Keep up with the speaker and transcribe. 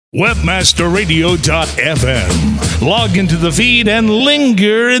Webmasterradio.fm. Log into the feed and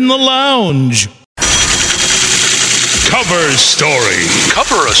linger in the lounge. Cover story.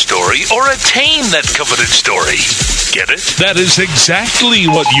 Cover a story or attain that coveted story. Get it? That is exactly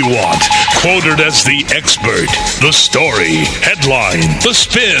what you want. Quoted as the expert, the story, headline, the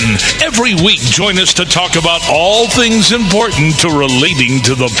spin. Every week, join us to talk about all things important to relating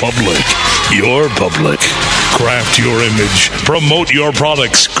to the public. Your public. Craft your image. Promote your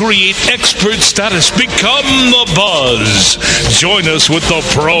products. Create expert status. Become the buzz. Join us with the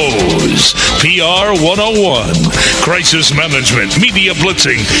pros. PR 101. Crisis management. Media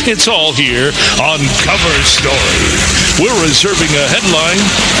blitzing. It's all here on Cover Story. We're reserving a headline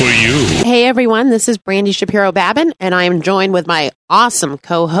for you. Hey everyone, this is Brandy Shapiro-Babin, and I am joined with my awesome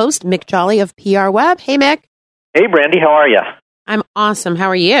co-host, Mick Jolly of PR Web. Hey Mick. Hey Brandy, how are you? I'm awesome. How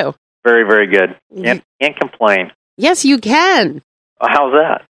are you? Very, very good. Can't complain. Yes, you can. How's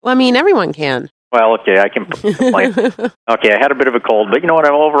that? Well, I mean, everyone can. Well, okay, I can complain. Okay, I had a bit of a cold, but you know what?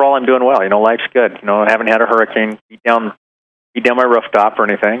 Overall, I'm doing well. You know, life's good. You know, I haven't had a hurricane beat down my rooftop or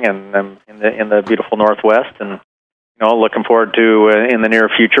anything, and I'm in the beautiful Northwest, and you know, looking forward to in the near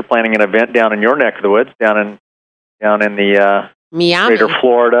future planning an event down in your neck of the woods, down in the Miami, greater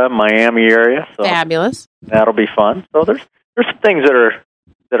Florida, Miami area. So fabulous. That'll be fun. So there's some things that are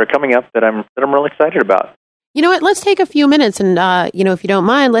coming up that I'm really excited about. You know what? Let's take a few minutes and, if you don't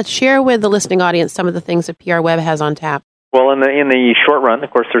mind, let's share with the listening audience some of the things that PR Web has on tap. Well, in the short run, of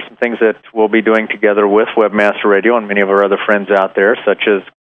course, there's some things that we'll be doing together with Webmaster Radio and many of our other friends out there, such as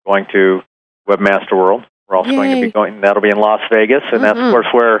going to Webmaster World. We're also going to be going. That'll be in Las Vegas, and that's of course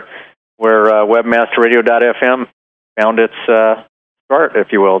where WebmasterRadio.fm found its start,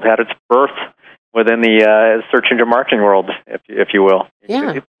 if you will. It had its birth within the search engine marketing world, if you will.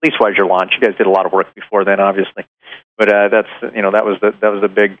 Yeah. At least was your launch. You guys did a lot of work before then, obviously, but that was the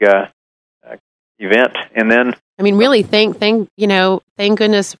big event. And then, I mean, really, thank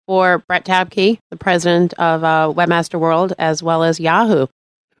goodness for Brett Tabke, the president of Webmaster World, as well as Yahoo.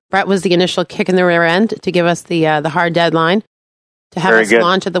 Brett was the initial kick in the rear end to give us the hard deadline to have us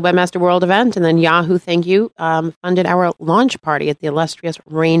launch at the Webmaster World event, and then Yahoo, thank you, funded our launch party at the illustrious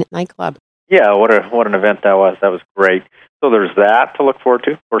Rain nightclub. Yeah, what an event that was. That was great. So there's that to look forward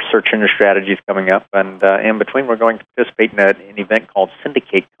to. Of course, search engine strategy is coming up, and in between, we're going to participate in an event called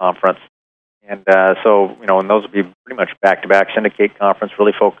Syndicate Conference. And so, and those will be pretty much back-to-back. Syndicate Conference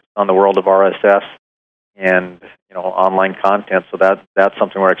really focused on the world of RSS and online content. So that's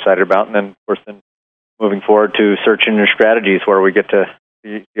something we're excited about. And then, of course, moving forward to search engine strategies, where we get to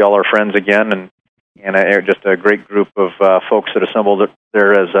see all our friends again, and just a great group of folks that assembled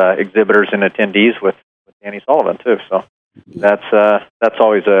there as exhibitors and attendees with Danny Sullivan too. So that's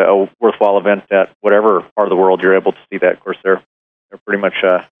always a worthwhile event at whatever part of the world you're able to see that. Of course, they're pretty much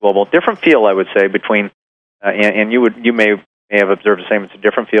global. Different feel, I would say, between and you may have observed the same. It's a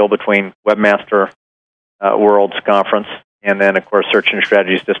different feel between Webmaster World's conference and then, of course, Search Engine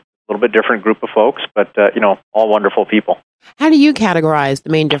Strategies. Just a little bit different group of folks, but all wonderful people. How do you categorize the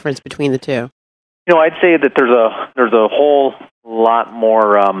main difference between the two? I'd say that there's a whole lot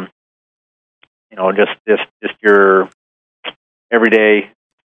more, just your everyday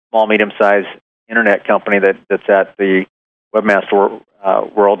small, medium-sized internet company that's at the Webmaster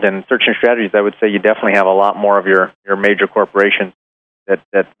World. And Search Engine Strategies, I would say you definitely have a lot more of your major corporations that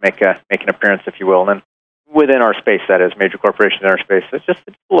make an appearance, if you will. And then within our space, that is, major corporations in our space, it's a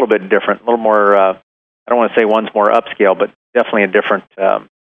little bit different, a little more, I don't want to say one's more upscale, but definitely a different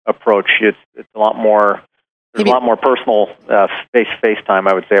approach. It's a lot more. There's a lot more personal face-to-face time,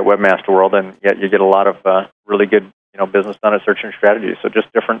 I would say, at Webmaster World, and yet you get a lot of really good, business done at Search Engine Strategy. So just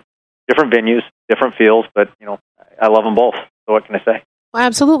different venues, different feels, but I love them both. So what can I say? Well,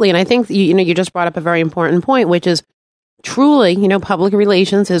 absolutely, and I think you just brought up a very important point, which is truly, public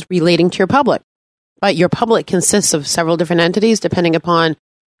relations is relating to your public, but your public consists of several different entities depending upon,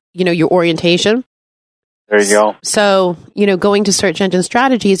 your orientation. There you go. So, going to Search Engine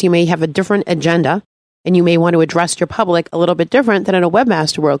Strategies, you may have a different agenda, and you may want to address your public a little bit different than at a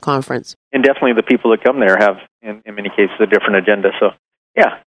Webmaster World conference. And definitely the people that come there have, in many cases, a different agenda. So,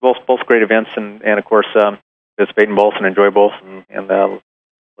 yeah, both great events, and of course, participate in both and enjoy both, and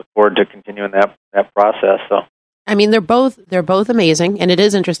look forward to continuing that process. So, I mean, they're both amazing, and it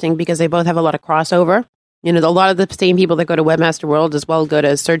is interesting because they both have a lot of crossover. A lot of the same people that go to Webmaster World as well go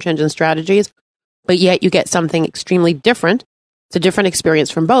to Search Engine Strategies. But yet you get something extremely different. It's a different experience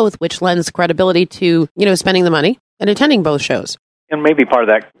from both, which lends credibility to, spending the money and attending both shows. And maybe part of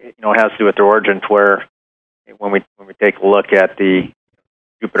that, has to do with their origins, where when we take a look at the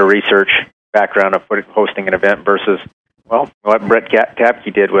Jupiter Research background of hosting an event versus well, what Brett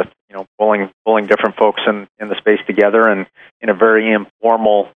Tabke did with pulling different folks in the space together and in a very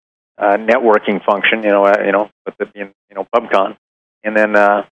informal networking function, with it being PubCon, and then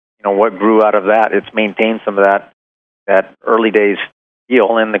what grew out of that. It's maintained some of that early days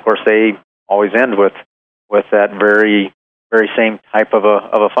feel, and of course they always end with that very very same type of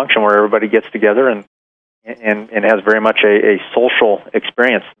a function where everybody gets together and has very much a social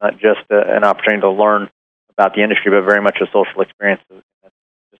experience, not just an opportunity to learn about the industry, but very much a social experience. It's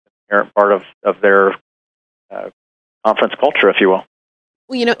just an inherent part of their conference culture, if you will.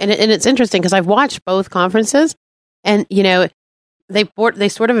 Well, and it's interesting because I've watched both conferences, and they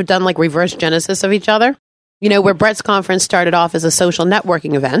sort of have done like reverse genesis of each other. Where Brett's conference started off as a social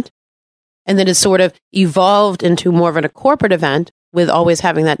networking event, and then has sort of evolved into more of a corporate event with always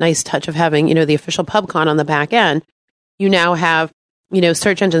having that nice touch of having, the official PubCon on the back end. You now have,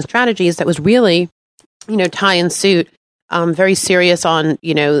 Search Engine Strategies that was really, tie and suit, very serious on,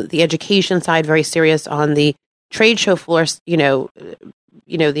 the education side, very serious on the trade show floor, the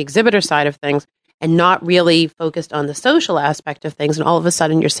exhibitor side of things, and not really focused on the social aspect of things. And all of a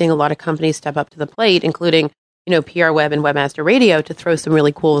sudden, you're seeing a lot of companies step up to the plate, including, PR Web and Webmaster Radio, to throw some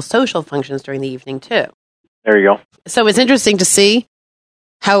really cool social functions during the evening, too. There you go. So it's interesting to see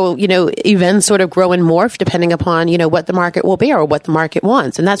how, events sort of grow and morph depending upon, what the market will bear or what the market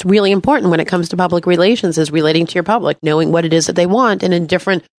wants. And that's really important when it comes to public relations, is relating to your public, knowing what it is that they want. And in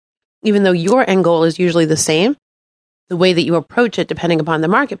different, even though your end goal is usually the same, the way that you approach it, depending upon the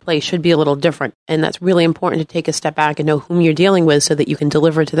marketplace, should be a little different. And that's really important to take a step back and know whom you're dealing with so that you can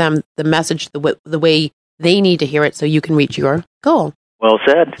deliver to them the message the way they need to hear it so you can reach your goal. Well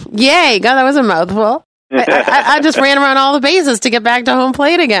said. Yay. God, that was a mouthful. I just ran around all the bases to get back to home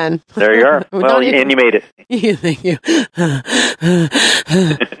plate again. There you are. Well, and you made it. Thank you.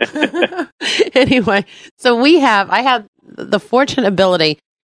 Anyway, so I have the fortunate ability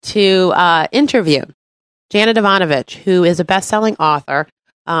to interview Janet Evanovich, who is a best-selling author.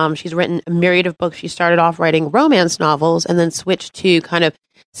 She's written a myriad of books. She started off writing romance novels and then switched to kind of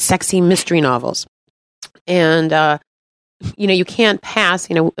sexy mystery novels. And, you can't pass,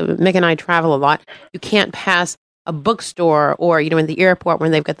 Meg and I travel a lot. You can't pass a bookstore or, in the airport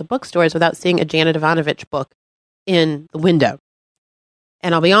when they've got the bookstores without seeing a Janet Evanovich book in the window.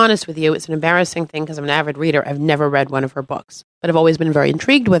 And I'll be honest with you, it's an embarrassing thing because I'm an avid reader. I've never read one of her books, but I've always been very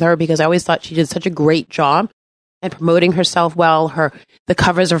intrigued with her because I always thought she did such a great job at promoting herself well. The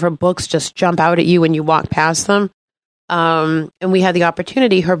covers of her books just jump out at you when you walk past them. And we had the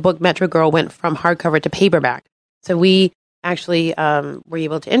opportunity, her book Metro Girl went from hardcover to paperback. So we actually were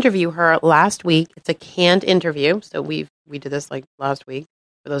able to interview her last week. It's a canned interview. So we did this like last week.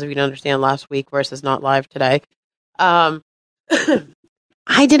 For those of you who don't understand, last week versus not live today. I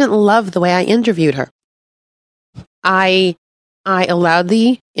didn't love the way I interviewed her. I allowed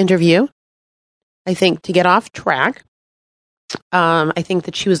the interview, I think, to get off track. I think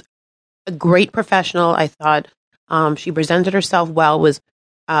that she was a great professional. I thought she presented herself well,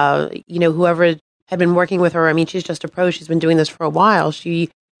 whoever had been working with her. I mean, she's just a pro. She's been doing this for a while. She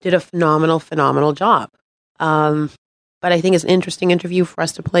did a phenomenal job. But I think it's an interesting interview for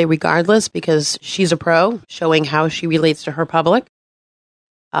us to play regardless because she's a pro, showing how she relates to her public.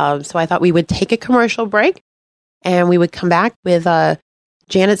 So I thought we would take a commercial break and we would come back with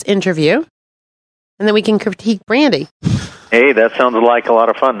Janet's interview, and then we can critique Brandy. Hey, that sounds like a lot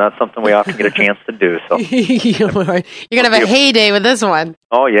of fun. That's something we often get a chance to do. So You're going to have a heyday with this one.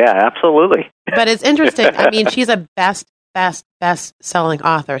 Oh, yeah, absolutely. But it's interesting. I mean, she's a best-selling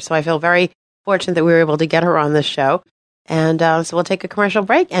author, so I feel very fortunate that we were able to get her on this show. And so we'll take a commercial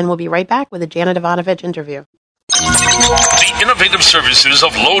break, and we'll be right back with a Janet Evanovich interview. The innovative services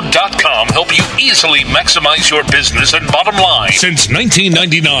of Load.com help you easily maximize your business and bottom line. Since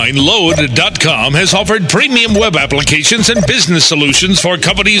 1999, Load.com has offered premium web applications and business solutions for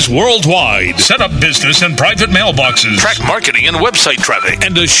companies worldwide. Set up business and private mailboxes, track marketing and website traffic,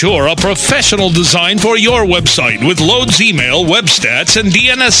 and assure a professional design for your website with Load's email, web stats, and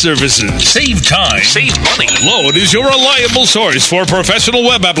DNS services. Save time, save money. Load is your reliable source for professional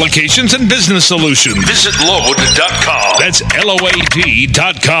web applications and business solutions. Visit Load.com. That's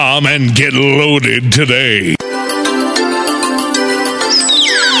LOAD.com and get loaded today.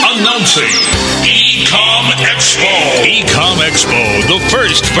 Announcing Ecom Expo. Ecom Expo, the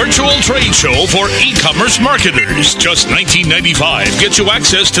first virtual trade show for e-commerce marketers. Just $19.95 gets you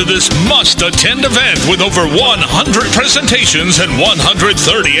access to this must-attend event with over 100 presentations and 130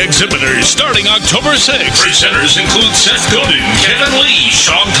 exhibitors starting October 6th. Presenters include Seth Godin, Kevin Lee,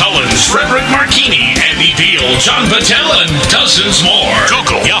 Sean Collins, Frederick Marchini, Andy Deal, John Patel, and dozens more.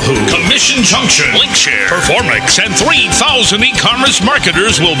 Google, Yahoo, Commission Junction, Linkshare, Performix, and 3,000 e-commerce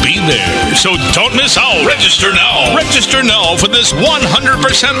marketers will be there. So don't miss out. Register now. Register now for this 100%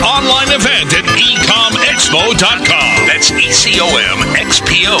 online event at ecomexpo.com. That's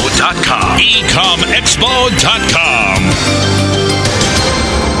ECOMXPO.com. ecomexpo.com.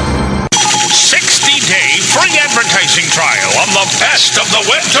 60-day free advertising trial on the best of the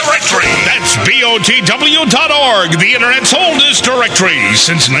web directory. That's BOTW.org, the Internet's oldest directory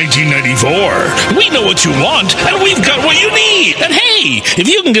since 1994. We know what you want, and we've got what you need. And hey, if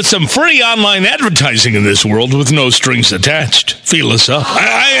you can get some free online advertising in this world with no strings attached, feel us up.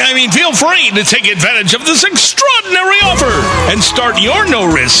 I mean, feel free to take advantage of this extraordinary offer and start your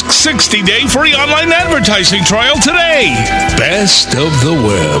no-risk 60-day free online advertising trial today. Best of the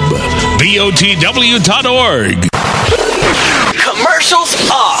web. BOTW.org. Commercials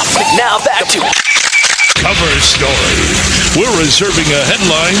off. Now back to Cover Story. We're reserving a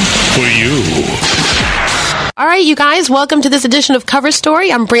headline for you. All right, you guys, welcome to this edition of Cover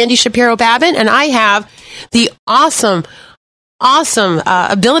Story. I'm Brandy Shapiro-Babin, and I have the awesome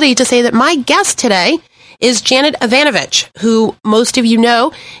ability to say that my guest today is Janet Evanovich, who most of you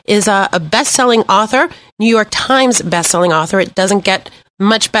know is a best-selling author, New York Times best-selling author. It doesn't get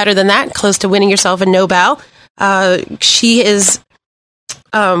much better than that, close to winning yourself a Nobel. She has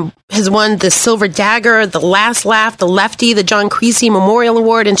won the Silver Dagger, the Last Laugh, the Lefty, the John Creasy Memorial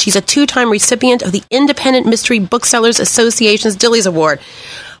Award, and she's a 2-time recipient of the Independent Mystery Booksellers Association's Dilys Award.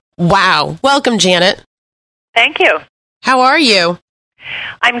 Wow. Welcome, Janet. Thank you. How are you?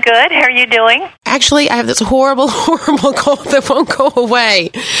 I'm good. How are you doing? Actually, I have this horrible cold that won't go away.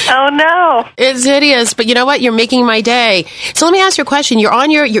 Oh, no. It's hideous, but you know what? You're making my day. So let me ask you a question. You're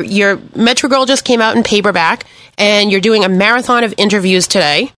on your Metro Girl just came out in paperback, and you're doing a marathon of interviews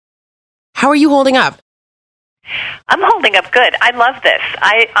today. How are you holding up? I'm holding up good. I love this.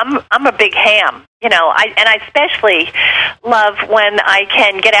 I'm a big ham, and I especially love when I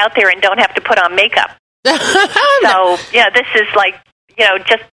can get out there and don't have to put on makeup. So, yeah, this is like,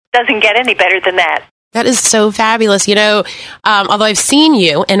 just doesn't get any better than that. That is so fabulous. Although I've seen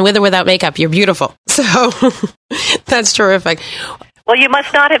you, and with or without makeup, you're beautiful. So that's terrific. Well, you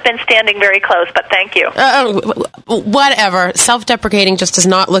must not have been standing very close, but thank you. Whatever. Self-deprecating just does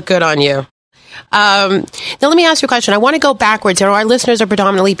not look good on you. Now, let me ask you a question. I want to go backwards. Our listeners are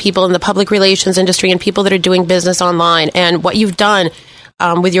predominantly people in the public relations industry and people that are doing business online. And what you've done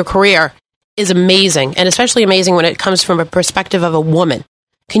with your career is amazing, and especially amazing when it comes from a perspective of a woman.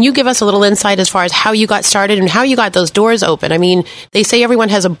 Can you give us a little insight as far as how you got started and how you got those doors open? I mean, they say everyone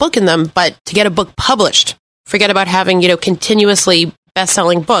has a book in them, but to get a book published, forget about having, continuously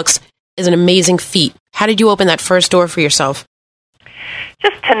best-selling books, is an amazing feat. How did you open that first door for yourself?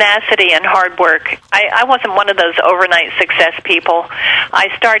 Just tenacity and hard work. I wasn't one of those overnight success people. I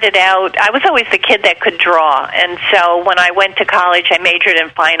started out, I was always the kid that could draw, and so when I went to college, I majored in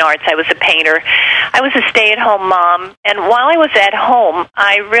fine arts. I was a painter. I was a stay-at-home mom, and while I was at home,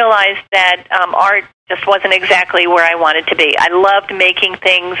 I realized that art just wasn't exactly where I wanted to be. I loved making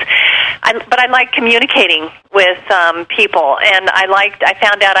things, but I liked communicating with people, and I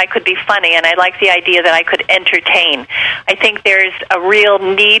found out I could be funny, and I liked the idea that I could entertain. I think there's a real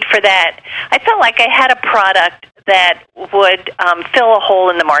need for that. I felt like I had a product that would fill a hole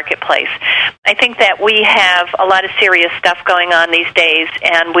in the marketplace. I think that we have a lot of serious stuff going on these days,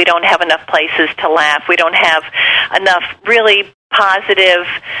 and we don't have enough places to laugh. We don't have enough really positive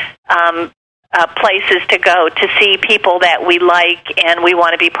places to go to see people that we like and we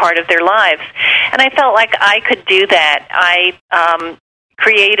want to be part of their lives. And I felt like I could do that. I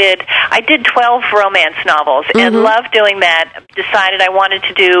did 12 romance novels and loved doing that. Decided I wanted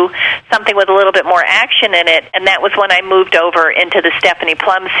to do something with a little bit more action in it, and that was when I moved over into the Stephanie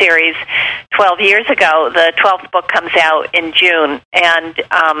Plum series 12 years ago. The 12th book comes out in June, and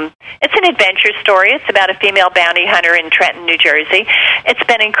it's an adventure story. It's about a female bounty hunter in Trenton, New Jersey. It's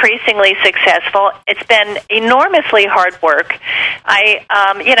been increasingly successful. It's been enormously hard work.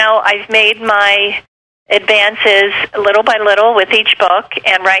 I've made my advances little by little with each book,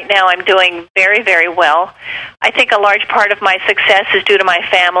 and right now I'm doing very, very well. I think a large part of my success is due to my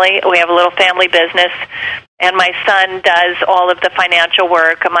family. We have a little family business, and my son does all of the financial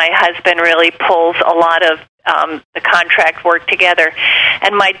work. My husband really pulls a lot of the contract work together.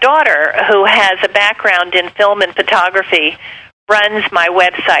 And my daughter, who has a background in film and photography, runs my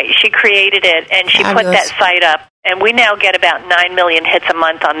website. She created it, and she put that site up. And we now get about 9 million hits a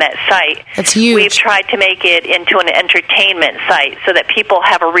month on that site. That's huge. We've tried to make it into an entertainment site so that people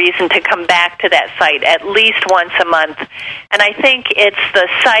have a reason to come back to that site at least once a month. And I think it's the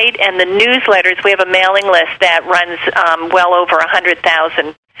site and the newsletters. We have a mailing list that runs well over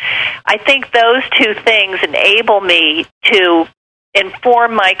 100,000. I think those two things enable me to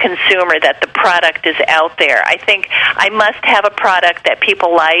inform my consumer that the product is out there. I think I must have a product that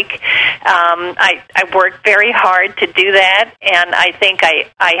people like. I work very hard to do that, and I think I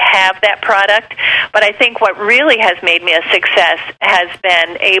have that product. But I think what really has made me a success has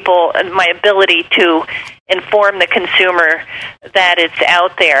been my ability to inform the consumer that it's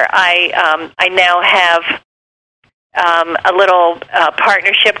out there. I now have a little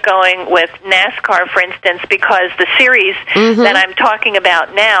partnership going with NASCAR, for instance, because the series that I'm talking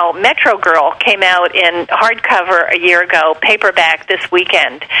about now, Metro Girl, came out in hardcover a year ago, paperback this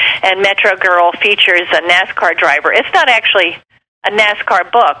weekend, and Metro Girl features a NASCAR driver. It's not actually a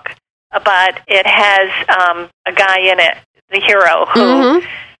NASCAR book, but it has a guy in it, the hero, who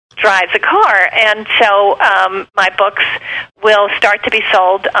drives a car, and so my books will start to be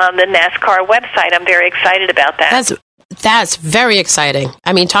sold on the NASCAR website. I'm very excited about that. That's very exciting.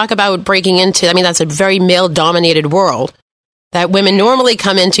 I mean, talk about breaking into, that's a very male-dominated world that women normally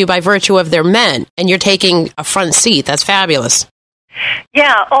come into by virtue of their men, and you're taking a front seat. That's fabulous.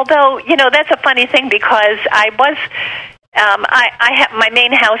 Yeah, although, that's a funny thing because I have my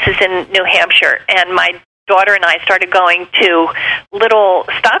main house is in New Hampshire, and my daughter and I started going to little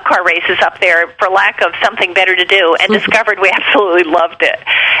stock car races up there for lack of something better to do, and discovered we absolutely loved it.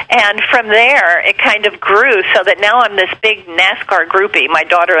 And from there, it kind of grew so that now I'm this big NASCAR groupie, my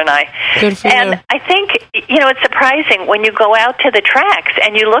daughter and I. Good for and you. I think, it's surprising when you go out to the tracks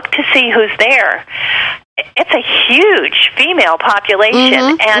and you look to see who's there. It's a huge female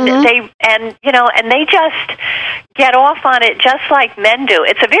population, and they just get off on it just like men do.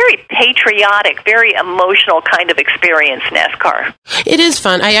 It's a very patriotic, very emotional kind of experience, NASCAR. It is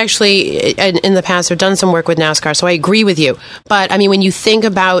fun. I actually, in the past, have done some work with NASCAR, so I agree with you. But, when you think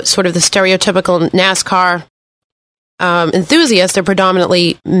about sort of the stereotypical NASCAR enthusiasts, they're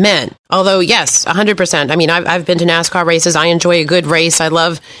predominantly men. Although, yes, 100%. I've been to NASCAR races. I enjoy a good race. I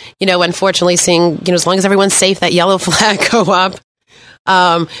love, unfortunately seeing, as long as everyone's safe, that yellow flag go up.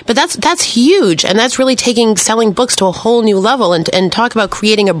 But that's huge. And that's really selling books to a whole new level, and talk about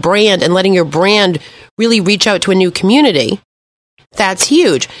creating a brand and letting your brand really reach out to a new community. That's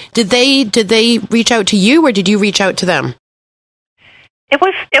huge. Did they reach out to you, or did you reach out to them? It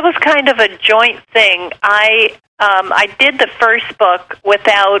was kind of a joint thing. I did the first book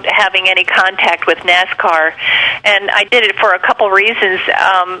without having any contact with NASCAR, and I did it for a couple reasons.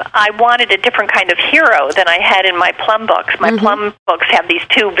 I wanted a different kind of hero than I had in my Plum books. My Plum books have these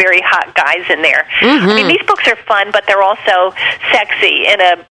two very hot guys in there. These books are fun, but they're also sexy in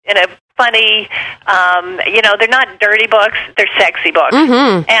a funny, they're not dirty books, they're sexy books.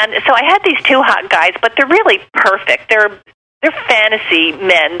 And so I had these two hot guys, but they're really perfect. They're fantasy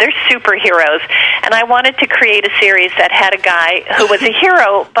men. They're superheroes. And I wanted to create a series that had a guy who was a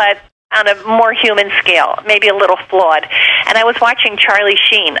hero, but on a more human scale, maybe a little flawed. And I was watching Charlie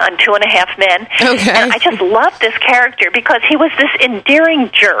Sheen on 2.5 Men, and I just loved this character because he was this endearing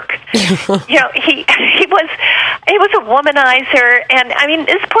jerk. He was a womanizer, and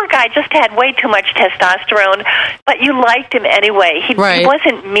this poor guy just had way too much testosterone, but you liked him anyway. He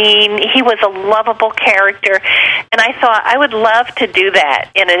wasn't mean. He was a lovable character, and I thought I would love to do that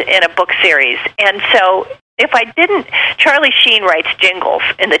in a book series. And so if I didn't, Charlie Sheen writes jingles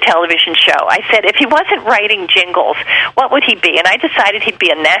in the television show. I said, if he wasn't writing jingles, what would he be? And I decided he'd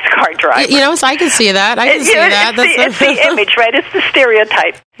be a NASCAR driver. So I can see that. It's the image, right? It's the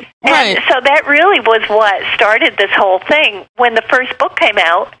stereotype. And so that really was what started this whole thing. When the first book came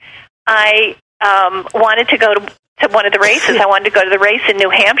out, I wanted to go to one of the races. I wanted to go to the race in New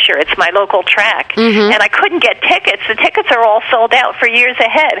Hampshire. It's my local track. And I couldn't get tickets. The tickets are all sold out for years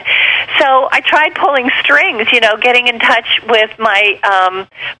ahead. So I tried pulling strings, getting in touch with my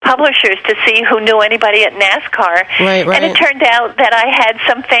publishers to see who knew anybody at NASCAR. And it turned out that I had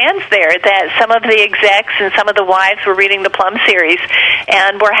some fans there, that some of the execs and some of the wives were reading the Plum series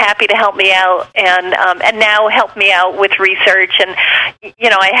and were happy to help me out and now help me out with research. And,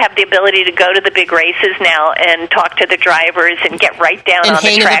 I have the ability to go to the big races now and talk talk to the drivers and get right down and on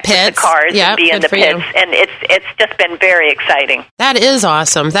the track with the cars and be in the pits. And it's just been very exciting. That is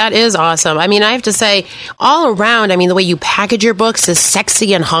awesome. That is awesome. I mean, I have to say, all around, I mean, the way you package your books is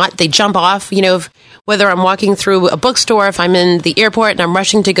sexy and hot. They jump off, whether I'm walking through a bookstore, if I'm in the airport and I'm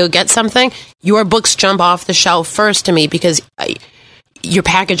rushing to go get something, your books jump off the shelf first to me because your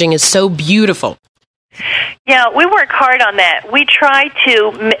packaging is so beautiful. Yeah, we work hard on that. We try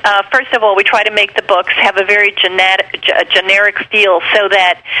to, first of all, we try to make the books have a very generic feel so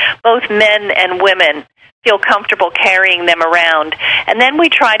that both men and women feel comfortable carrying them around. And then we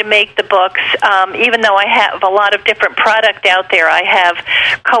try to make the books, even though I have a lot of different product out there. I have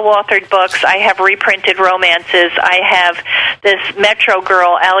co-authored books. I have reprinted romances. I have this Metro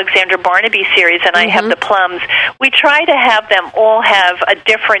Girl Alexandra Barnaby series, and I have the Plums. We try to have them all have a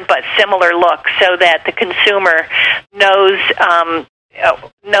different but similar look so that the consumer knows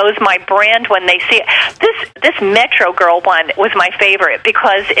my brand when they see it. This Metro Girl one was my favorite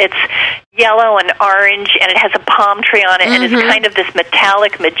because it's yellow and orange and it has a palm tree on it and it's kind of this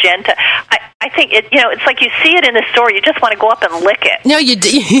metallic magenta. I think it's like you see it in the store, you just want to go up and lick it. No, you do.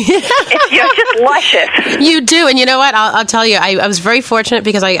 It's just luscious. You do, and you know what? I'll tell you, I was very fortunate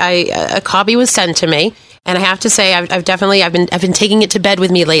because a copy was sent to me. And I have to say, I've been taking it to bed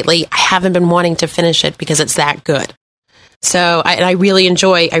with me lately. I haven't been wanting to finish it because it's that good. So I really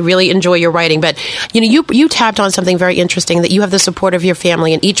enjoy your writing, but you tapped on something very interesting, that you have the support of your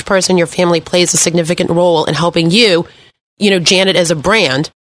family, and each person in your family plays a significant role in helping you, Janet as a brand,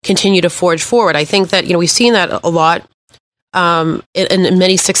 continue to forge forward. I think that we've seen that a lot in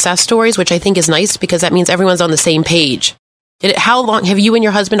many success stories, which I think is nice because that means everyone's on the same page. How long have you and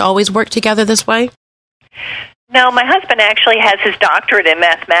your husband always worked together this way? No, my husband actually has his doctorate in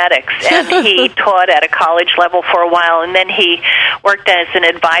mathematics, and he taught at a college level for a while, and then he worked as an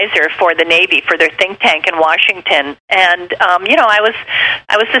advisor for the Navy, for their think tank in Washington. And,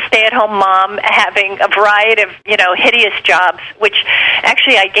 I was a stay-at-home mom having a variety of, hideous jobs, which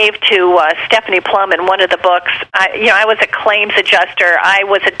actually I gave to Stephanie Plum in one of the books. I was a claims adjuster. I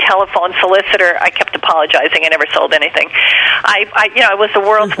was a telephone solicitor. I kept apologizing. I never sold anything. I was the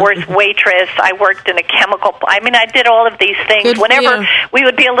world's worst waitress. I worked in a chemical... I did all of these things. Good Whenever we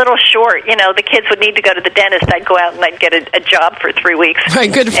would be a little short, the kids would need to go to the dentist, I'd go out and I'd get a job for 3 weeks.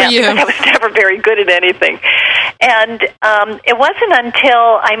 Right, good for you. I was never very good at anything. And it wasn't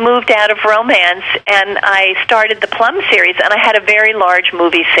until I moved out of romance and I started the Plum series, and I had a very large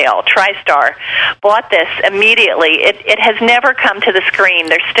movie sale. TriStar bought this immediately. It has never come to the screen.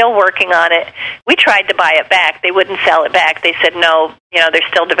 They're still working on it. We tried to buy it back. They wouldn't sell it back. They said no, they're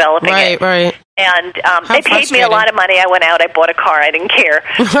still developing it. Right. And they paid me a lot of money. I went out, I bought a car, I didn't care.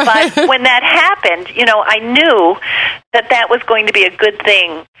 But when that happened, I knew that was going to be a good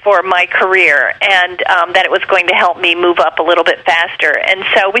thing for my career, and that it was going to help me move up a little bit faster. And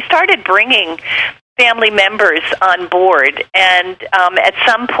so we started bringing family members on board, and at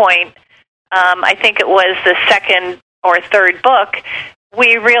some point, I think it was the second or third book,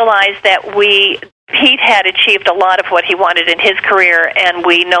 we realized that Pete had achieved a lot of what he wanted in his career, and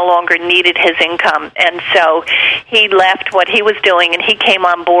we no longer needed his income. And so he left what he was doing, and he came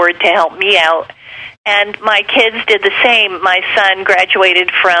on board to help me out. And my kids did the same. My son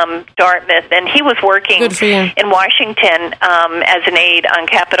graduated from Dartmouth, and he was working in Washington as an aide on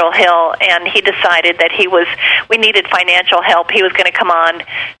Capitol Hill, and he decided that we needed financial help. He was going to come on.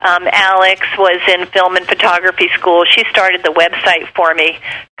 Alex was in film and photography school. She started the website for me,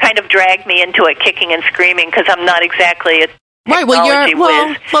 kind of dragged me into it kicking and screaming because I'm not exactly a right. Well, you're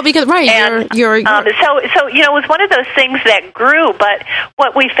So it was one of those things that grew. But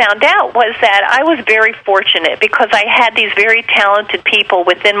what we found out was that I was very fortunate because I had these very talented people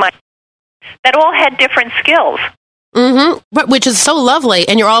within my that all had different skills. But which is so lovely,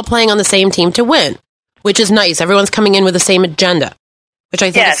 and you're all playing on the same team to win, which is nice. Everyone's coming in with the same agenda. Which I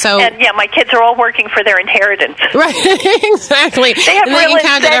think is so... And my kids are all working for their inheritance. Right, exactly. They have real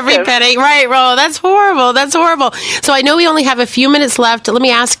counted every penny. Right, Ro, that's horrible. That's horrible. So I know we only have a few minutes left. Let me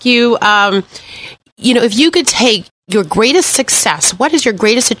ask you, if you could take your greatest success, what has your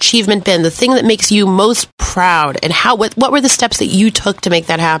greatest achievement been? The thing that makes you most proud, and what were the steps that you took to make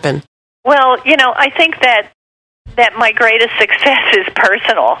that happen? Well, I think that my greatest success is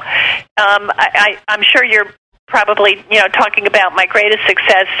personal. I'm sure you're probably, talking about my greatest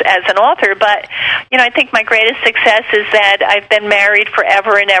success as an author, but, I think my greatest success is that I've been married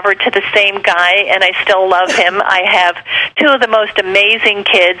forever and ever to the same guy, and I still love him. I have two of the most amazing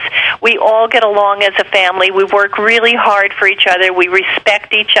kids. We all get along as a family. We work really hard for each other. We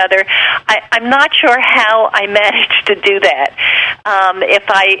respect each other. I'm not sure how I managed to do that.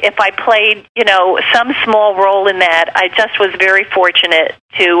 If I played, some small role in that, I just was very fortunate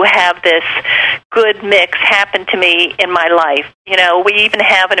to have this good mix happen to me in my life. We even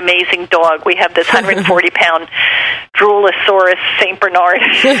have an amazing dog. We have this 140-pound Droolosaurus St. Bernard.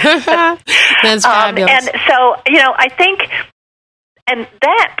 That's fabulous. And so, I think, and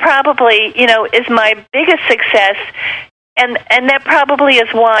that probably, is my biggest success. And that probably is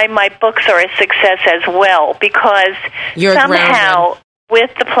why my books are a success as well, because somehow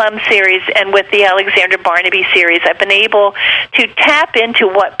with the Plum series and with the Alexander Barnaby series, I've been able to tap into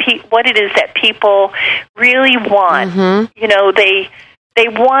what it is that people really want. Mm-hmm. They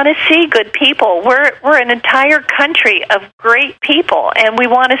want to see good people. We're an entire country of great people, and we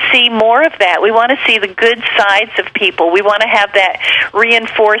want to see more of that. We want to see the good sides of people. We want to have that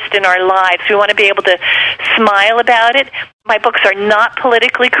reinforced in our lives. We want to be able to smile about it. My books are not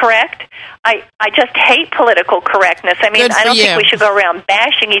politically correct. I just hate political correctness. I mean, I don't think we should go around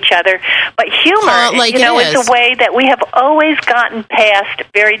bashing each other, but humor, is a way that we have always gotten past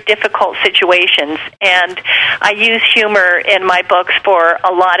very difficult situations, and I use humor in my books for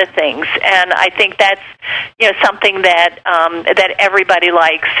a lot of things, and I think that's something that that everybody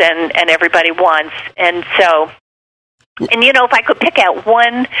likes and everybody wants, and so, and if I could pick out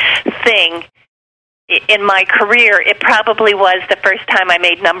one thing in my career, it probably was the first time I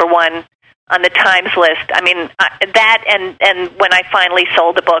made number one on the Times list. I mean, that and when I finally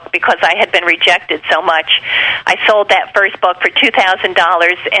sold the book, because I had been rejected so much. I sold that first book for $2,000,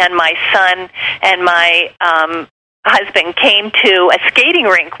 and my son and my husband came to a skating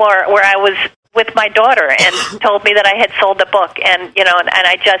rink where I was with my daughter and told me that I had sold the book, and and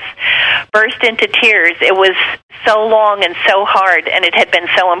I just burst into tears. It was so long and so hard, and it had been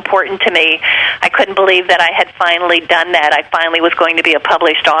so important to me. I couldn't believe that I had finally done that. I finally was going to be a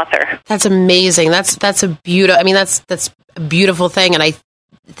published author. That's amazing. That's a beautiful. I mean, that's a beautiful thing, and I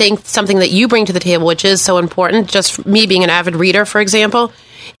think something that you bring to the table, which is so important, just me being an avid reader, for example,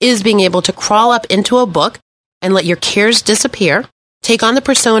 is being able to crawl up into a book and let your cares disappear. Take on the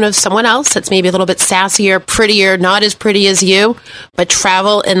persona of someone else that's maybe a little bit sassier, prettier, not as pretty as you, but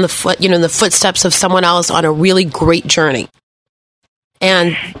travel in the footsteps of someone else on a really great journey.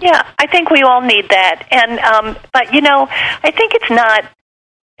 And yeah, I think we all need that. And but I think it's not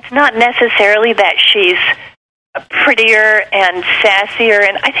necessarily that she's prettier and sassier,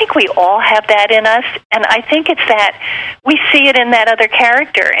 and I think we all have that in us. And I think it's that we see it in that other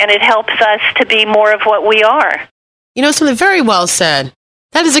character, and it helps us to be more of what we are. Something very well said.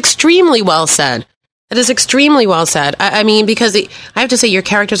 That is extremely well said. That is extremely well said. I mean, because I have to say your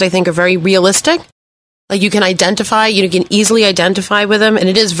characters, I think, are very realistic. Like, you can easily identify with them, and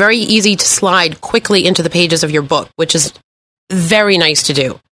it is very easy to slide quickly into the pages of your book, which is very nice to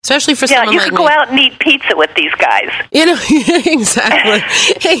do. Especially for someone like me. Yeah, you could go out and eat pizza with these guys. Exactly.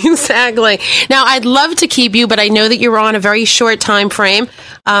 Exactly. Now, I'd love to keep you, but I know that you're on a very short time frame.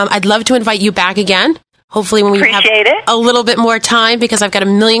 I'd love to invite you back again. Hopefully when we have a little bit more time, because I've got a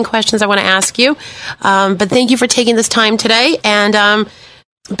million questions I want to ask you. But thank you for taking this time today, and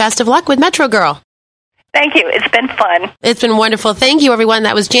best of luck with Metro Girl. Thank you. It's been fun. It's been wonderful. Thank you, everyone.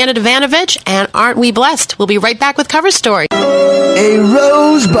 That was Janet Ivanovich, and aren't we blessed? We'll be right back with Cover Story. A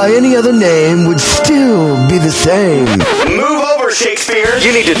rose by any other name would still be the same. Move over, Shakespeare.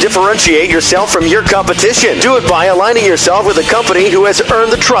 You need to differentiate yourself from your competition. Do it by aligning yourself with a company who has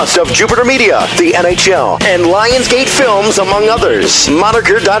earned the trust of Jupiter Media, the NHL, and Lionsgate Films, among others.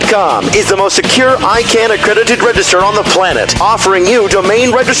 Moniker.com is the most secure ICANN accredited register on the planet, offering you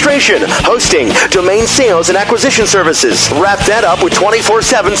domain registration, hosting, domain sales, and acquisition services. Wrap that up with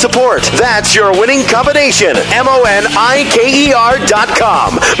 24/7 support. That's your winning combination. MONIKER.com.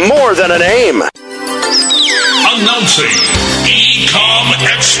 More than a name. Announcing Ecom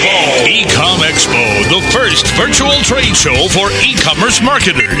Expo. Ecom Expo, the first virtual trade show for e-commerce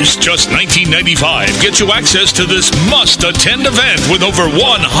marketers. Just $19.95 gets you access to this must-attend event with over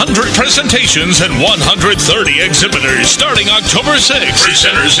 100 presentations and 130 exhibitors starting October 6th.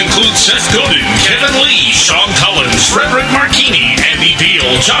 Presenters include Seth Godin, Kevin Lee, Sean Collins, Frederick Marchini, Andy Beal,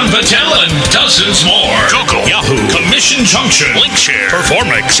 John Patel, and dozens more. Google, Yahoo, Commission Junction, Linkshare,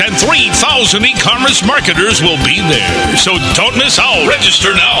 Performix, and 3,000 e-commerce marketers will be there. So don't miss out.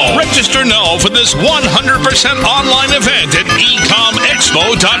 Register now. Register now for this 100% online event at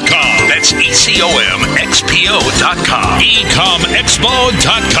ecomexpo.com. That's ecomexpo.com.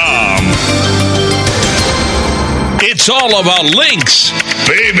 ecomexpo.com. It's all about links,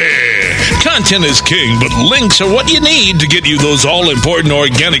 baby. Content is king, but links are what you need to get you those all-important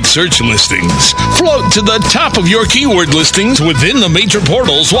organic search listings. Float to the top of your keyword listings within the major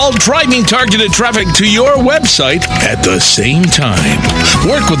portals while driving targeted traffic to your website at the same time.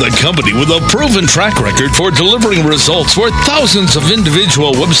 Work with a company with a proven track record for delivering results for thousands of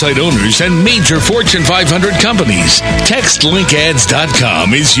individual website owners and major Fortune 500 companies.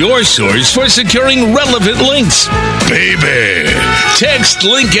 TextLinkAds.com is your source for securing relevant links. Baby,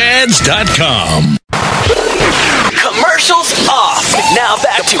 TextLinkAds.com. Commercials off. Now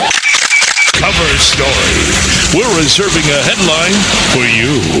back to Cover Story. We're reserving a headline for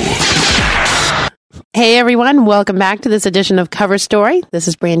you. Hey everyone, welcome back to this edition of Cover Story. This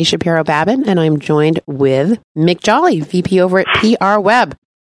is Brandy Shapiro-Babin, and I'm joined with Mick Jolly, VP over at PR Web.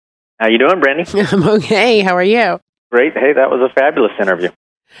 How you doing, Brandy? I'm okay. How are you? Great. Hey, that was a fabulous interview.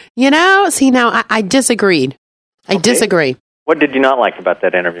 You know, I disagreed. I disagree. What did you not like about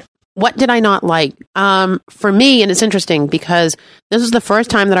that interview? What did I not like? For me, and it's interesting because this was the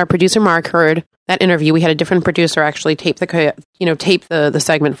first time that our producer Mark heard that interview. We had a different producer actually tape the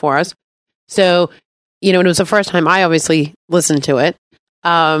segment for us. So, and it was the first time I obviously listened to it.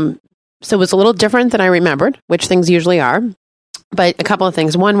 So it was a little different than I remembered, which things usually are. But a couple of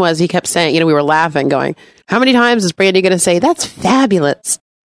things. One was he kept saying, we were laughing, going, how many times is Brandy going to say, that's fabulous?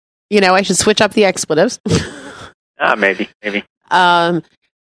 I should switch up the expletives. Maybe.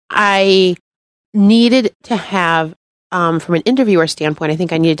 I needed to have, from an interviewer standpoint, I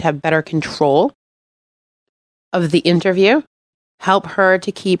think I needed to have better control of the interview, help her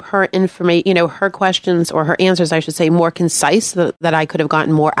to keep her information, her questions or her answers, I should say, more concise so that I could have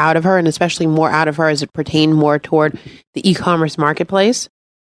gotten more out of her, and especially more out of her as it pertained more toward the e-commerce marketplace,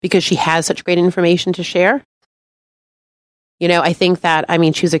 because she has such great information to share. I think that,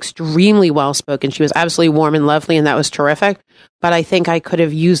 she was extremely well-spoken. She was absolutely warm and lovely, and that was terrific. But I think I could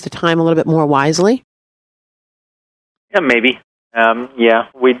have used the time a little bit more wisely. Yeah, maybe. I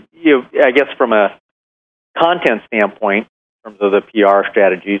guess from a content standpoint, in terms of the PR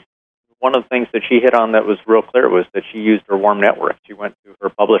strategies, one of the things that she hit on that was real clear was that she used her warm network. She went to her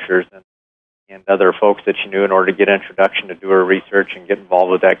publishers and other folks that she knew in order to get introduction, to do her research and get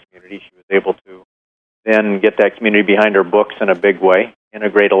involved with that community. She was able to then get that community behind her books in a big way,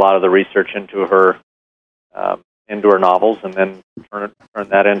 integrate a lot of the research into her novels, and then turn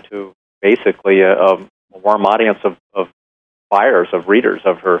that into basically a warm audience of buyers, of readers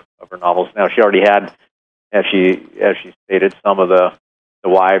of her novels. Now, she already had, as she stated, some of the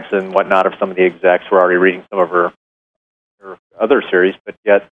wives and whatnot of some of the execs were already reading some of her other series, but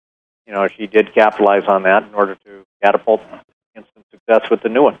yet, she did capitalize on that in order to catapult instant success with the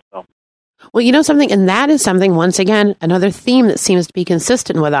new one. So. Well, something, and that is something, once again, another theme that seems to be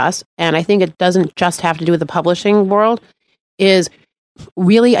consistent with us, and I think it doesn't just have to do with the publishing world, is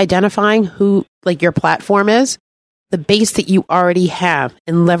really identifying who, your platform is, the base that you already have,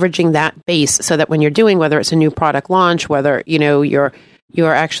 and leveraging that base so that when you're doing, whether it's a new product launch, whether, you're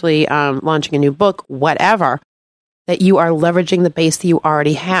actually launching a new book, whatever, that you are leveraging the base that you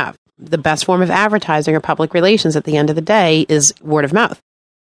already have. The best form of advertising or public relations at the end of the day is word of mouth.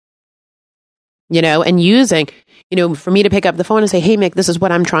 And using, for me to pick up the phone and say, hey, Mick, this is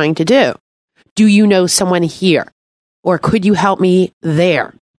what I'm trying to do. Do you know someone here? Or could you help me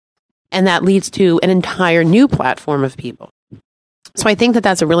there? And that leads to an entire new platform of people. So I think that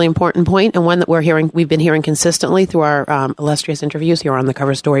that's a really important point, and one that we've been hearing consistently through our illustrious interviews here on the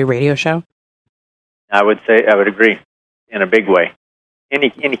Cover Story radio show. I would agree in a big way. And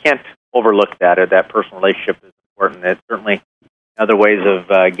you can't overlook that, or that personal relationship is important. It's certainly other ways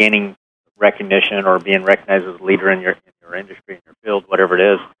of gaining recognition or being recognized as a leader in your industry, in your field, whatever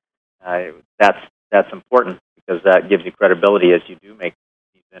it is. That's important, because that gives you credibility as you do make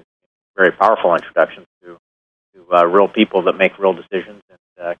these very powerful introductions to real people that make real decisions and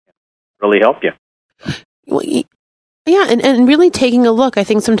can really help you. Well, yeah, and really taking a look. I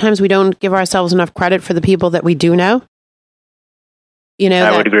think sometimes we don't give ourselves enough credit for the people that we do know.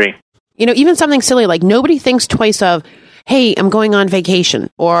 I would agree. Even something silly like nobody thinks twice of, hey, I'm going on vacation,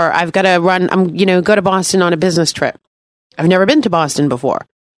 or I've got to go to Boston on a business trip. I've never been to Boston before.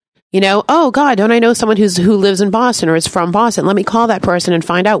 Oh God, don't I know someone who lives in Boston or is from Boston? Let me call that person and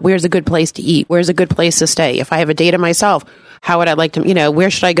find out where's a good place to eat, where's a good place to stay. If I have a date of myself, how would I like to,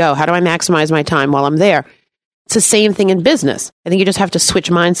 where should I go? How do I maximize my time while I'm there? It's the same thing in business. I think you just have to switch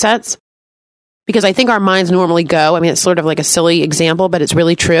mindsets, because I think our minds normally go, it's sort of like a silly example, but it's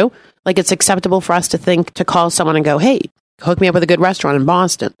really true. Like, it's acceptable for us to call someone and go, hey, hook me up with a good restaurant in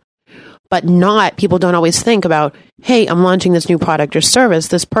Boston. but people don't always think about, hey, I'm launching this new product or service.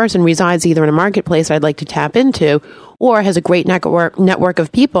 This person resides either in a marketplace I'd like to tap into, or has a great network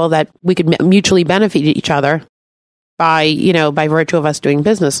of people that we could mutually benefit each other by virtue of us doing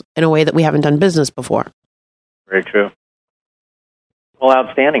business in a way that we haven't done business before. Very true. Well,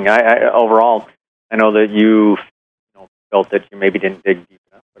 outstanding. Overall, I know that you felt that you maybe didn't dig deep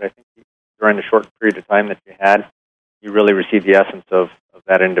enough, but I think during the short period of time that you had, you really received the essence of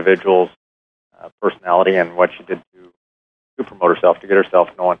that individual's personality and what she did to promote herself, to get herself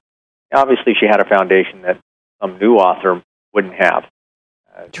known. Obviously, she had a foundation that some new author wouldn't have.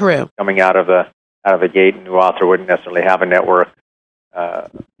 True. Coming out of the gate, a new author wouldn't necessarily have a network,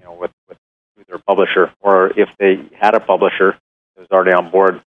 with their publisher, or if they had a publisher that was already on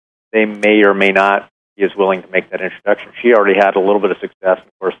board, they may or may not be as willing to make that introduction. She already had a little bit of success, and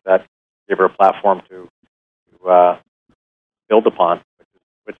of course, that gave her a platform to build upon,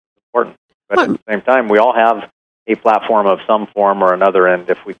 which is important. But at the same time, we all have a platform of some form or another, and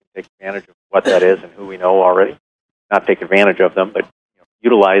if we can take advantage of what that is and who we know already, not take advantage of them, but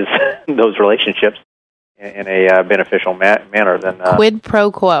utilize those relationships in a beneficial manner, then quid pro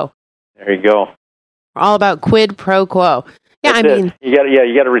quo. There you go. We're all about quid pro quo. Yeah, That's you got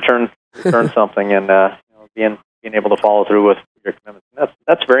to return something, and being able to follow through with your commitments. And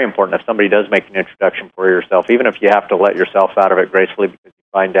that's very important. If somebody does make an introduction for yourself, even if you have to let yourself out of it gracefully because you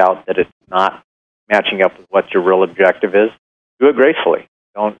find out that it's not matching up with what your real objective is, do it gracefully.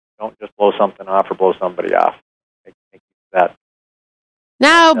 Don't just blow something off or blow somebody off. Make that.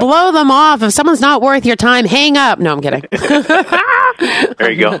 No, blow them off. If someone's not worth your time, hang up. No, I'm kidding.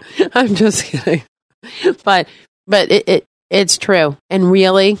 There you go. I'm just kidding. But it's true. And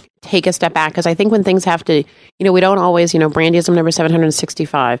really take a step back, because I think when things have to, we don't always, Brandyism number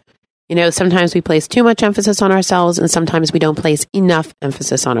 765. Sometimes we place too much emphasis on ourselves, and sometimes we don't place enough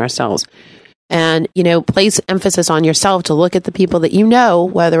emphasis on ourselves. And, place emphasis on yourself to look at the people that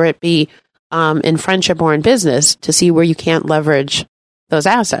whether it be in friendship or in business, to see where you can't leverage those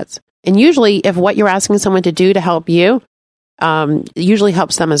assets. And usually, if what you're asking someone to do to help you, usually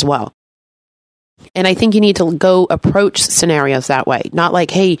helps them as well. And I think you need to go approach scenarios that way. Not like,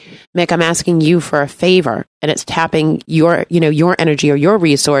 hey, Mick, I'm asking you for a favor, and it's tapping your energy or your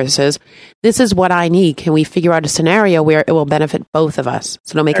resources. This is what I need. Can we figure out a scenario where it will benefit both of us?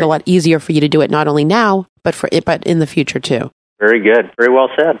 So it'll make it a lot easier for you to do it not only now, but in the future too. Very good. Very well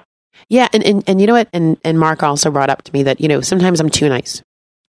said. Yeah, and you know what? And Mark also brought up to me that, sometimes I'm too nice,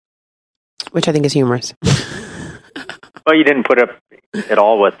 which I think is humorous. Well, you didn't put up at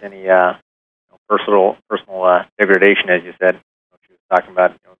all with any personal degradation, as you said. She was talking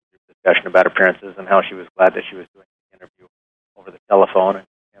about discussion about appearances and how she was glad that she was doing the interview over the telephone and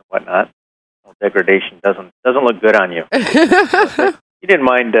whatnot. Well, degradation doesn't look good on you. You didn't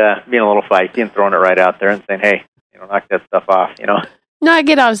mind being a little feisty and throwing it right out there and saying, "Hey, knock that stuff off." Knock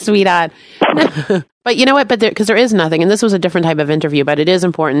it off, sweetheart. But you know what? But because there is nothing, and this was a different type of interview, but it is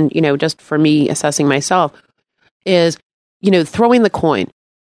important. Just for me assessing myself, is throwing the coin.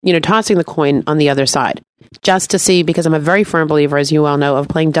 Tossing the coin on the other side, just to see, because I'm a very firm believer, as you well know, of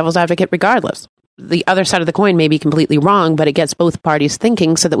playing devil's advocate regardless. The other side of the coin may be completely wrong, but it gets both parties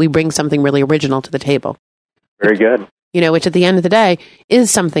thinking so that we bring something really original to the table. Very good. Which at the end of the day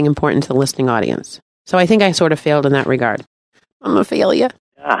is something important to the listening audience. So I think I sort of failed in that regard. I'm a failure.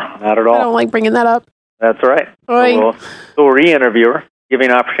 Yeah, not at all. I don't like bringing that up. That's right. So we'll re-interview her, give you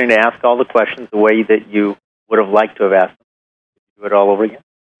an opportunity to ask all the questions the way that you would have liked to have asked them. Do it all over again.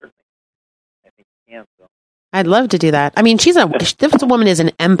 So. I'd love to do that. I mean, this woman is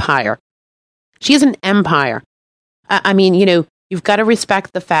an empire. She is an empire. I mean, you've got to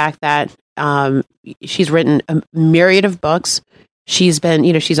respect the fact that she's written a myriad of books. She's been,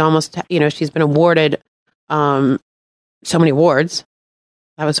 she's been awarded so many awards.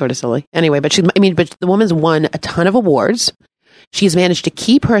 That was sort of silly. Anyway, but the woman's won a ton of awards. She's managed to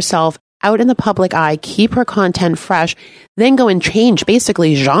keep herself out in the public eye, keep her content fresh, then go and change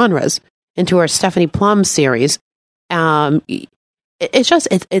basically genres into our Stephanie Plum series.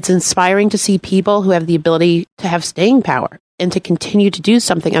 It's inspiring to see people who have the ability to have staying power and to continue to do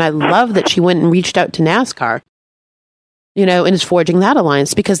something. And I love that she went and reached out to NASCAR, and is forging that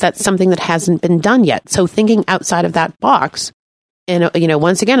alliance, because that's something that hasn't been done yet. So thinking outside of that box, and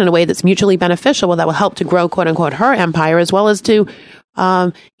once again, in a way that's mutually beneficial, that will help to grow, quote unquote, her empire, as well as to,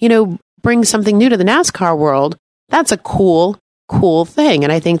 bring something new to the NASCAR world. That's a cool thing.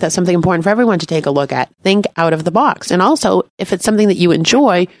 And I think that's something important for everyone to take a look at. Think out of the box. And also, if it's something that you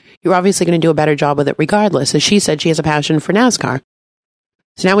enjoy, you're obviously going to do a better job with it regardless. As she said, she has a passion for NASCAR.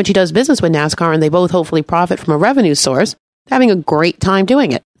 So now when she does business with NASCAR and they both hopefully profit from a revenue source, they're having a great time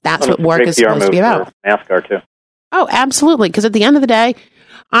doing it. That's what work is supposed to be about. NASCAR too. Oh, absolutely. Because at the end of the day,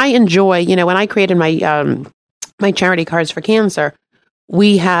 I enjoy, when I created my my charity cards for cancer,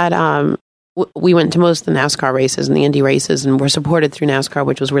 we had we went to most of the NASCAR races and the Indy races, and were supported through NASCAR,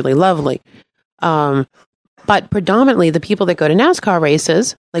 which was really lovely. But predominantly, the people that go to NASCAR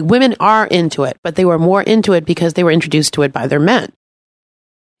races, like women, are into it, but they were more into it because they were introduced to it by their men.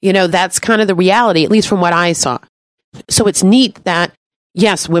 That's kind of the reality, at least from what I saw. So it's neat that,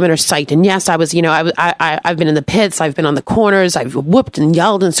 yes, women are psyched. And yes, I was, I've been in the pits. I've been on the corners. I've whooped and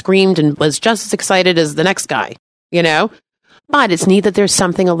yelled and screamed and was just as excited as the next guy, But it's neat that there's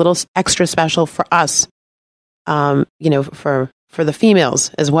something a little extra special for us, for the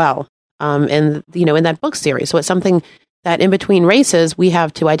females as well. In that book series. So it's something that in between races we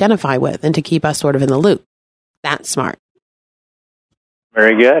have to identify with and to keep us sort of in the loop. That's smart.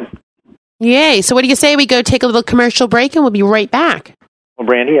 Very good. Yay. So what do you say we go take a little commercial break and we'll be right back? Well,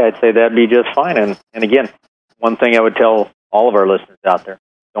 Brandy, I'd say that'd be just fine. And again, one thing I would tell all of our listeners out there,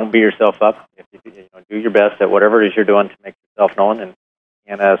 don't beat yourself up. If you do your best at whatever it is you're doing to make yourself known, and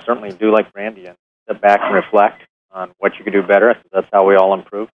certainly do like Brandy and step back and reflect on what you could do better. That's how we all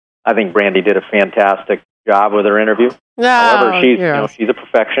improve. I think Brandy did a fantastic job with her interview. However, she's a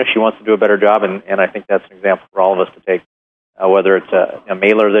perfectionist. She wants to do a better job, and I think that's an example for all of us to take. Whether it's a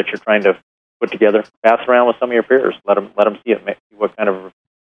mailer that you're trying to put together, pass around with some of your peers. Let them see it. See what kind of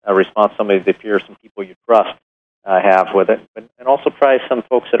response some of the peers, some people you trust, have with it. And also try some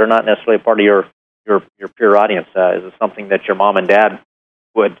folks that are not necessarily part of your peer audience. Is it something that your mom and dad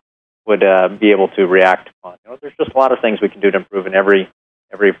would be able to react upon? There's just a lot of things we can do to improve in every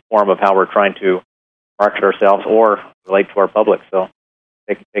form of how we're trying to market ourselves or relate to our public. So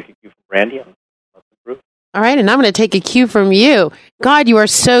take a cue from Brandy and let's improve. All right, and I'm going to take a cue from you. God, you are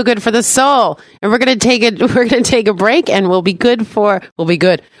so good for the soul. And we're going to take a break, and we'll be good.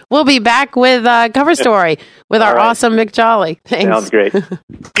 We'll be back with Cover Story with our awesome Mick Jolly. Thanks. Sounds great.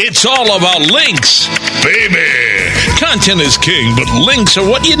 It's all about links, baby. Content is king, but links are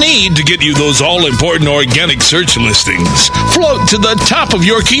what you need to get you those all-important organic search listings. Float to the top of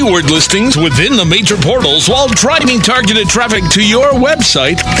your keyword listings within the major portals while driving targeted traffic to your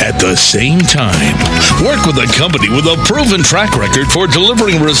website at the same time. Work with a company with a proven track record for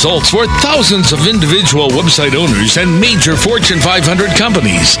delivering results for thousands of individual website owners and major Fortune 500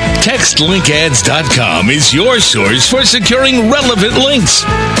 companies. TextLinkAds.com is your source for securing relevant links.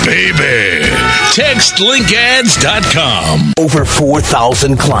 Baby, TextLinkAds.com. Over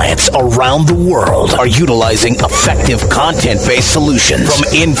 4,000 clients around the world are utilizing effective content-based solutions from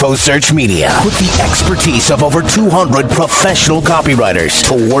InfoSearch Media with the expertise of over 200 professional copywriters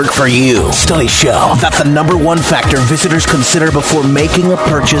to work for you. Studies show that the number one factor visitors consider before making a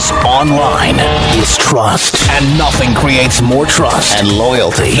purchase online is trust. And nothing creates more trust and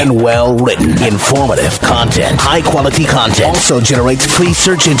loyalty than well-written, informative content. High-quality content also generates free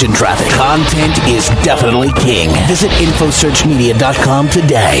search engine traffic. Content is definitely king. Visit InfoSearchMedia.com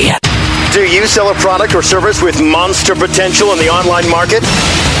today. Do you sell a product or service with monster potential in the online market?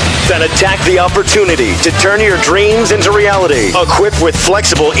 Then attack the opportunity to turn your dreams into reality. Equipped with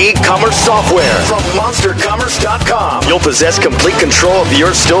flexible e-commerce software from MonsterCommerce.com. You'll possess complete control of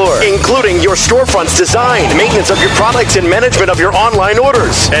your store, including your storefront's design, maintenance of your products, and management of your online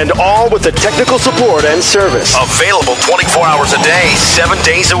orders. And all with the technical support and service. Available 24 hours a day, 7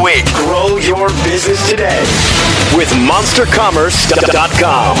 days a week. Grow your business today with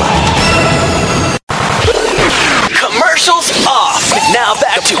MonsterCommerce.com. Commercials off. Now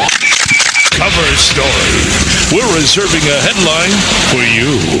back to Cover Story. We're reserving a headline for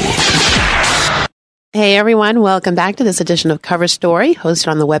you. Hey everyone, welcome back to this edition of Cover Story, hosted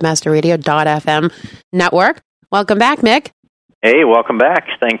on the WebmasterRadio.fm network. Welcome back, Mick. Hey, welcome back.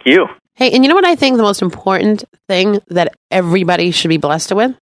 Thank you. Hey, and you know what I think the most important thing that everybody should be blessed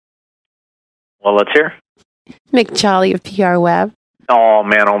with? Well, let's hear. Mick Jolly of PR Web. Oh,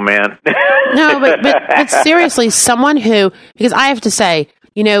 man, oh, man. No, but seriously, someone who, because I have to say,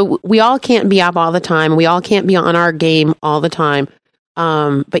 we all can't be up all the time. We all can't be on our game all the time.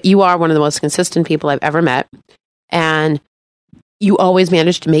 But you are one of the most consistent people I've ever met. And you always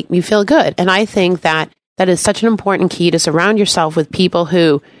manage to make me feel good. And I think that is such an important key, to surround yourself with people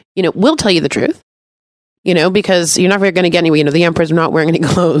who, will tell you the truth. Because you're never going to get anywhere. The emperor's not wearing any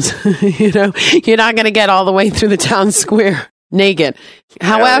clothes. You're not going to get all the way through the town square naked.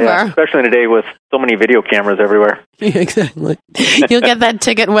 However, especially in a day with so many video cameras everywhere. Exactly. You'll get that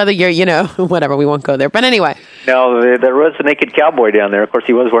ticket whether you're, whatever, we won't go there. But anyway. No, there was a naked cowboy down there. Of course,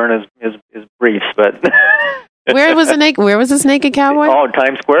 he was wearing his briefs, but Where was this naked cowboy? Oh,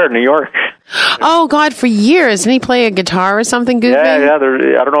 Times Square, New York. Oh, God, for years. Didn't he play a guitar or something goofy? Yeah. I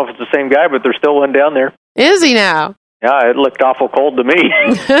don't know if it's the same guy, but there's still one down there. Is he now? Yeah, it looked awful cold to me.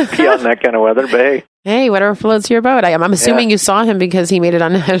 Beyond that kind of weather, but hey. Hey, whatever floats your boat. I'm assuming you saw him because he made it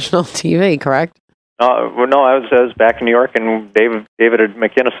on national TV, correct? Well, no, I was back in New York, and David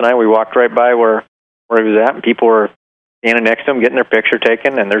McInnes and I, we walked right by where he was at, and people were standing next to him, getting their picture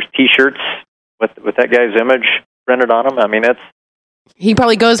taken, and there's T-shirts with that guy's image printed on them. I mean, he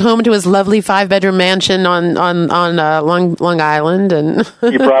probably goes home to his lovely 5-bedroom mansion on Long Island, and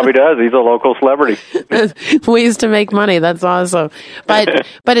he probably does. He's a local celebrity. Ways to make money. That's awesome. But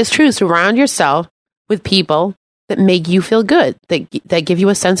it's true. Surround yourself with people that make you feel good, that give you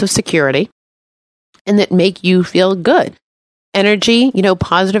a sense of security, and that make you feel good. Energy,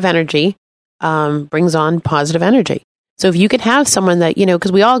 positive energy brings on positive energy. So if you could have someone that,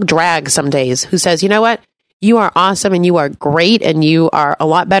 because we all drag some days, who says, you know what, you are awesome and you are great and you are a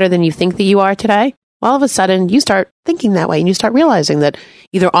lot better than you think that you are today. All of a sudden, you start thinking that way and you start realizing that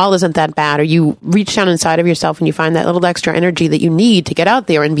either all isn't that bad, or you reach down inside of yourself and you find that little extra energy that you need to get out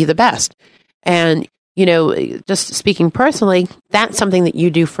there and be the best. And, just speaking personally, that's something that you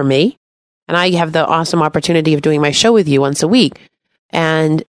do for me. And I have the awesome opportunity of doing my show with you once a week.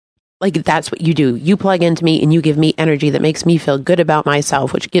 And that's what you do. You plug into me and you give me energy that makes me feel good about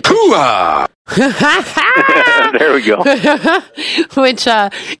myself, which gives there we go.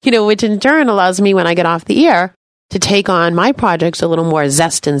 which in turn allows me, when I get off the air, to take on my projects a little more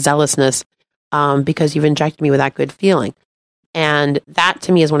zest and zealousness, because you've injected me with that good feeling. And that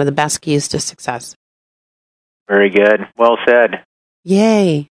to me is one of the best keys to success. Very good. Well said.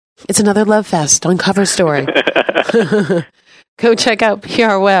 Yay. It's another love fest on Cover Story. Go check out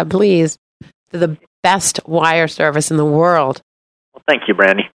PR Web, please. They're the best wire service in the world. Well, thank you,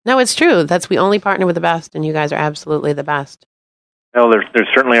 Brandy. No, it's true. We only partner with the best, and you guys are absolutely the best. No, there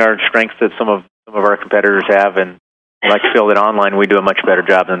certainly are strengths that some of our competitors have, and I like to feel that online we do a much better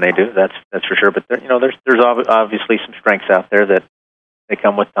job than they do. That's for sure. But there's obviously some strengths out there that they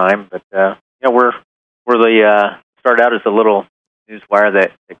come with time. But we're the started out as a little news wire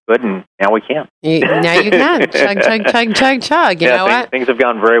that could, and now we can. Now you can. Chug. You know what? Things have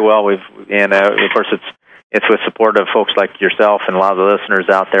gone very well. Of course, it's with support of folks like yourself and a lot of the listeners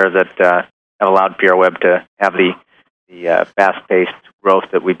out there that have allowed PR Web to have the fast-paced growth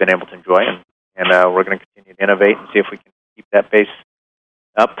that we've been able to enjoy, and we're going to continue to innovate and see if we can keep that pace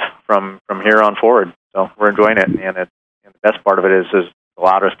up from here on forward. So we're enjoying it, and the best part of it is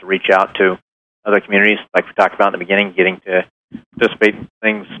allowed us to reach out to other communities, like we talked about in the beginning, getting to participate in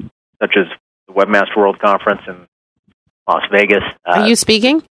things such as the Webmaster World Conference in Las Vegas. Are you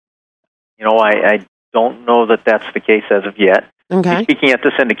speaking? I don't know that that's the case as of yet. Okay. I'm speaking at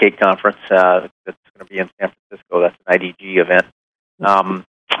the Syndicate Conference that's going to be in San Francisco. That's an IDG event.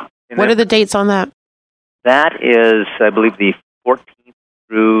 What are the dates on that? That is, I believe, the 14th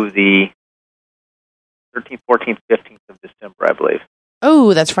through the 13th, 14th, 15th of December, I believe.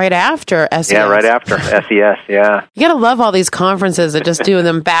 Oh, that's right after SES. Yeah, right after SES, yeah. You got to love all these conferences that just do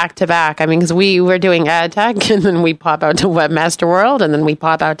them back to back. I mean, because we're doing Ad Tech, and then we pop out to Webmaster World, and then we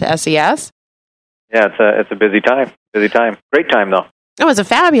pop out to SES. Yeah, it's a busy time. Great time, though. Oh, it's a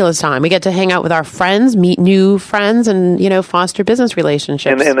fabulous time. We get to hang out with our friends, meet new friends, and, foster business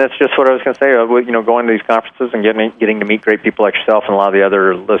relationships. And that's just what I was going to say. Going to these conferences and getting to meet great people like yourself and a lot of the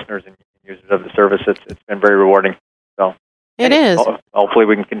other listeners and users of the service, it's been very rewarding. So it is. Hopefully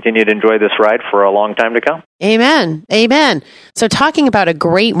we can continue to enjoy this ride for a long time to come. Amen. So talking about a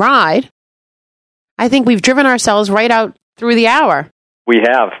great ride, I think we've driven ourselves right out through the hour. We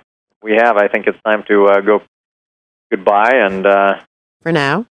have. I think it's time to go goodbye and for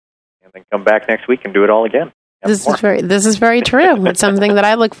now, and then come back next week and do it all again. This is very true. It's something that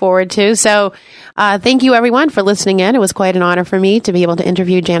I look forward to. So thank you, everyone, for listening in. It was quite an honor for me to be able to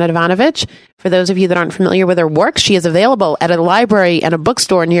interview Janet Ivanovich. For those of you that aren't familiar with her work, she is available at a library and a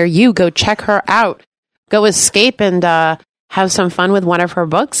bookstore near you. Go check her out. Go escape and have some fun with one of her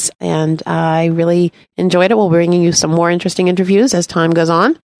books. And I really enjoyed it. We'll be bringing you some more interesting interviews as time goes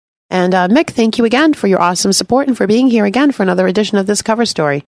on. And Mick, thank you again for your awesome support and for being here again for another edition of this cover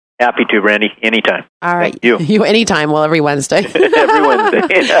story. Happy to, Randy. Anytime. All right. Thank you. You anytime. Well, every Wednesday. Every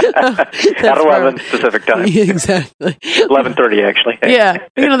Wednesday. At 11 Pacific time. Exactly. 11:30, actually. Yeah.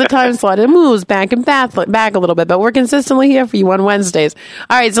 The time slot, it moves back and back a little bit, but we're consistently here for you on Wednesdays.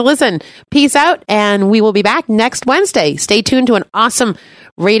 All right. So listen, peace out, and we will be back next Wednesday. Stay tuned to an awesome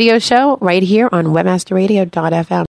radio show right here on webmasterradio.fm.